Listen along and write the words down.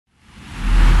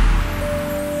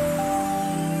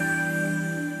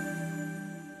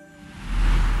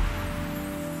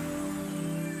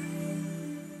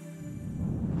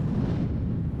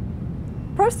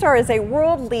ProStar is a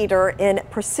world leader in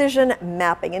precision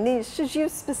mapping, and this is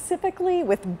used specifically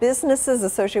with businesses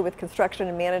associated with construction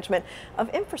and management of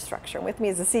infrastructure. And with me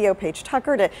is the CEO, Paige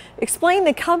Tucker, to explain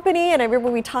the company. And I remember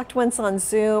we talked once on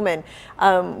Zoom,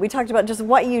 and we talked about just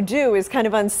what you do is kind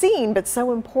of unseen, but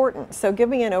so important. So give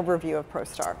me an overview of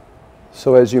ProStar.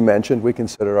 So as you mentioned, we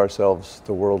consider ourselves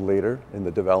the world leader in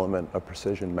the development of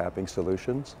precision mapping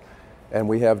solutions. And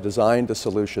we have designed a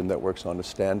solution that works on a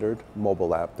standard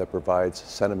mobile app that provides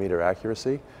centimeter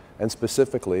accuracy. And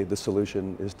specifically, the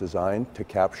solution is designed to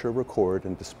capture, record,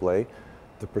 and display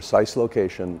the precise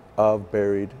location of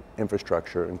buried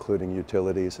infrastructure, including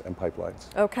utilities and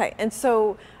pipelines. Okay, and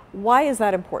so why is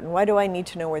that important? Why do I need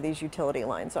to know where these utility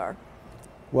lines are?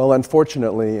 Well,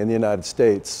 unfortunately, in the United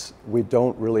States, we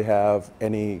don't really have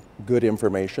any good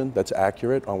information that's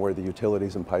accurate on where the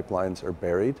utilities and pipelines are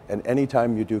buried. And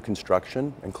anytime you do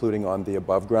construction, including on the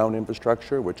above ground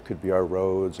infrastructure, which could be our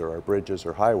roads or our bridges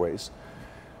or highways,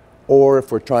 or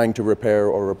if we're trying to repair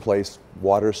or replace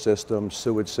water systems,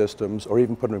 sewage systems, or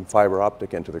even putting fiber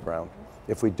optic into the ground,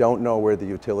 if we don't know where the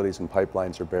utilities and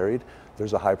pipelines are buried,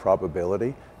 there's a high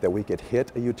probability that we could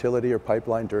hit a utility or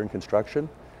pipeline during construction.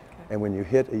 And when you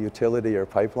hit a utility or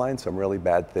pipeline, some really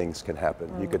bad things can happen.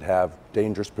 You could have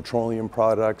dangerous petroleum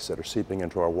products that are seeping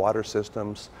into our water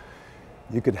systems.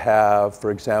 You could have,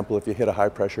 for example, if you hit a high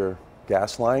pressure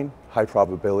gas line, high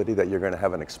probability that you're going to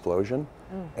have an explosion.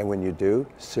 And when you do,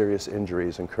 serious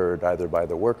injuries incurred either by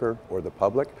the worker or the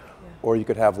public, or you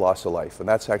could have loss of life. And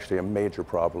that's actually a major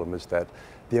problem, is that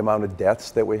the amount of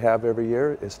deaths that we have every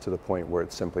year is to the point where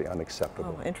it's simply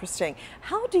unacceptable. Oh, interesting.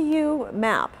 How do you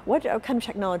map? What kind of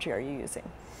technology are you using?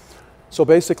 So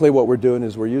basically what we're doing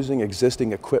is we're using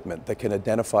existing equipment that can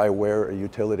identify where a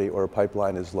utility or a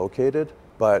pipeline is located,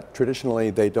 but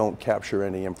traditionally they don't capture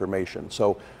any information.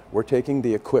 So we're taking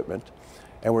the equipment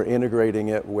and we're integrating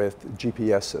it with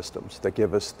GPS systems that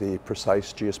give us the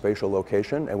precise geospatial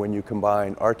location. And when you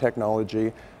combine our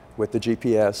technology with the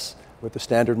GPS, with the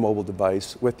standard mobile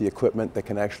device, with the equipment that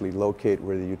can actually locate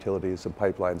where the utilities and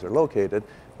pipelines are located,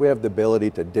 we have the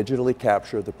ability to digitally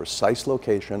capture the precise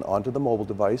location onto the mobile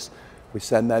device. We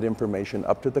send that information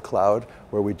up to the cloud,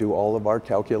 where we do all of our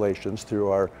calculations through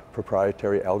our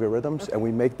proprietary algorithms, and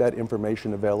we make that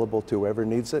information available to whoever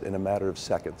needs it in a matter of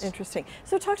seconds. Interesting.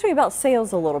 So talk to me about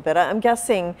sales a little bit. I'm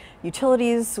guessing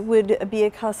utilities would be a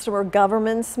customer,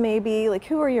 governments maybe. Like,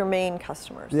 who are your main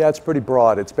customers? Yeah, it's pretty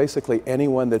broad. It's basically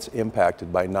anyone that's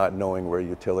impacted by not knowing where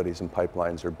utilities and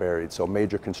pipelines are buried. So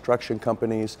major construction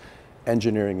companies,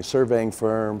 engineering and surveying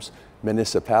firms,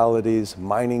 municipalities,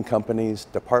 mining companies,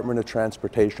 Department of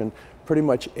Transportation, pretty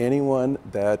much anyone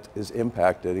that is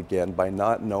impacted, again, by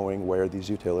not knowing where these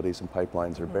utilities and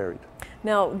pipelines are buried.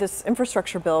 Now, this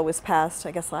infrastructure bill was passed,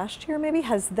 I guess, last year maybe.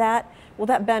 Will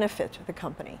that benefit the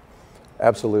company?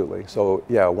 Absolutely. So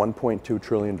yeah, $1.2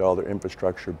 trillion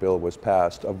infrastructure bill was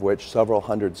passed, of which several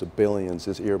hundreds of billions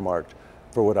is earmarked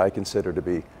for what I consider to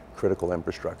be critical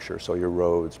infrastructure. So your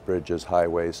roads, bridges,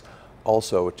 highways,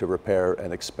 also to repair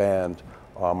and expand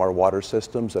our water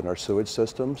systems and our sewage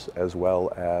systems, as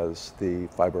well as the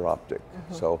fiber optic.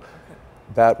 So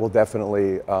that will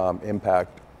definitely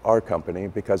impact our company,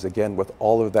 because again, with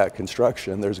all of that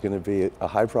construction, there's going to be a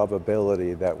high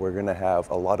probability that we're going to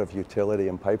have a lot of utility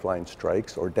and pipeline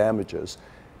strikes or damages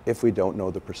if we don't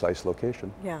know the precise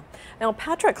location. Yeah. Now,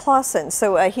 Patrick Clausen,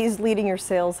 so he's leading your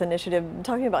sales initiative.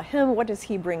 Talking about him, what does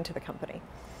he bring to the company?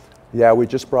 Yeah, we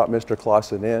just brought Mr.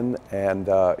 Clausen in, and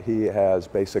he has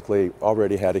basically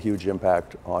already had a huge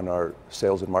impact on our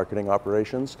sales and marketing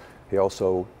operations. He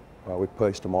also, we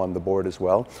placed him on the board as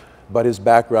well. But his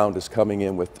background is coming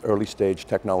in with early stage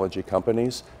technology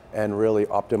companies and really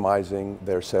optimizing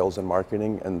their sales and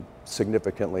marketing and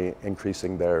significantly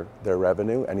increasing their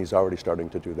revenue, and he's already starting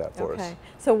to do that for us.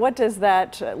 So what does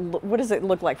it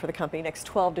look like for the company next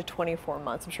 12 to 24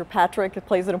 months? I'm sure Patrick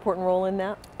plays an important role in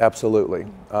that. Absolutely.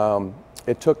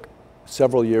 It took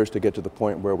several years to get to the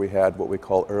point where we had what we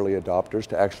call early adopters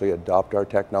to actually adopt our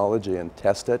technology and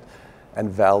test it and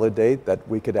validate that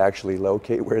we could actually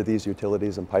locate where these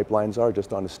utilities and pipelines are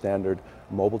just on a standard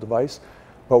mobile device.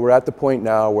 But we're at the point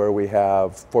now where we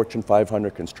have Fortune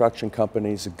 500 construction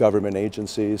companies, government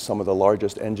agencies, some of the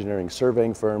largest engineering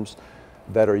surveying firms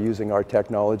that are using our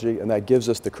technology, and that gives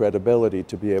us the credibility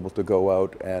to be able to go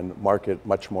out and market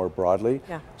much more broadly.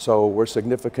 So we're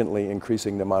significantly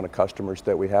increasing the amount of customers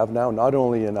that we have now, not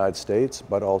only in the United States,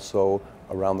 but also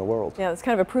around the world. Yeah, it's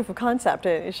kind of a proof of concept.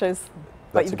 It shows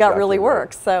what you've got really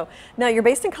works. So now you're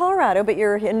based in Colorado, but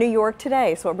you're in New York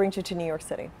today. So what brings you to New York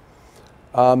City?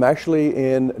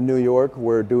 Actually, in New York,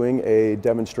 we're doing a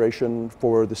demonstration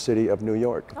for the city of New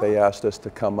York. They asked us to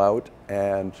come out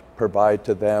and provide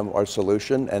to them our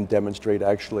solution and demonstrate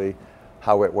actually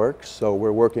how it works. So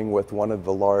we're working with one of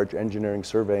the large engineering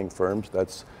surveying firms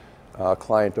that's a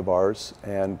client of ours,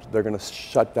 and they're going to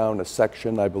shut down a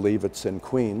section, I believe it's in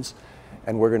Queens,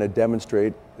 and we're going to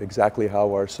demonstrate exactly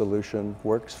how our solution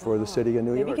works for the city of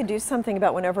New York. Maybe you could do something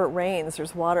about whenever it rains,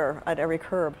 there's water at every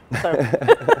curb. So.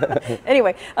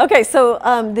 Anyway, okay, so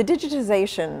the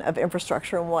digitization of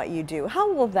infrastructure and what you do,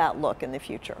 how will that look in the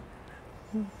future?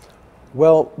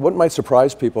 Well, what might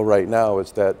surprise people right now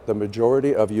is that the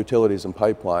majority of utilities and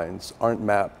pipelines aren't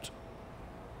mapped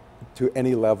to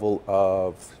any level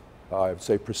of I would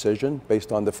say precision,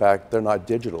 based on the fact they're not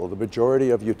digital. The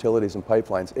majority of utilities and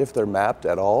pipelines, if they're mapped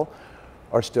at all,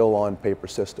 are still on paper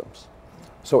systems.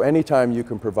 So anytime you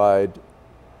can provide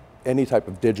any type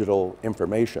of digital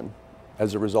information,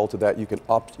 as a result of that, you can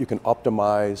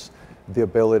optimize the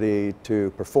ability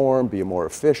to perform, be more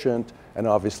efficient, and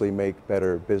obviously make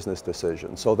better business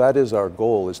decisions. So that is our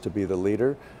goal, is to be the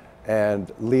leader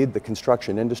and lead the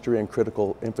construction industry and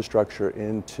critical infrastructure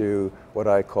into what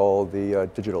I call the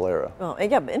digital era. Well,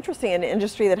 yeah, interesting, an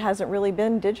industry that hasn't really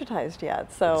been digitized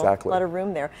yet, so exactly. A lot of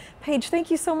room there. Paige,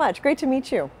 thank you so much. Great to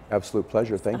meet you. Absolute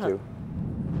pleasure. Thank you.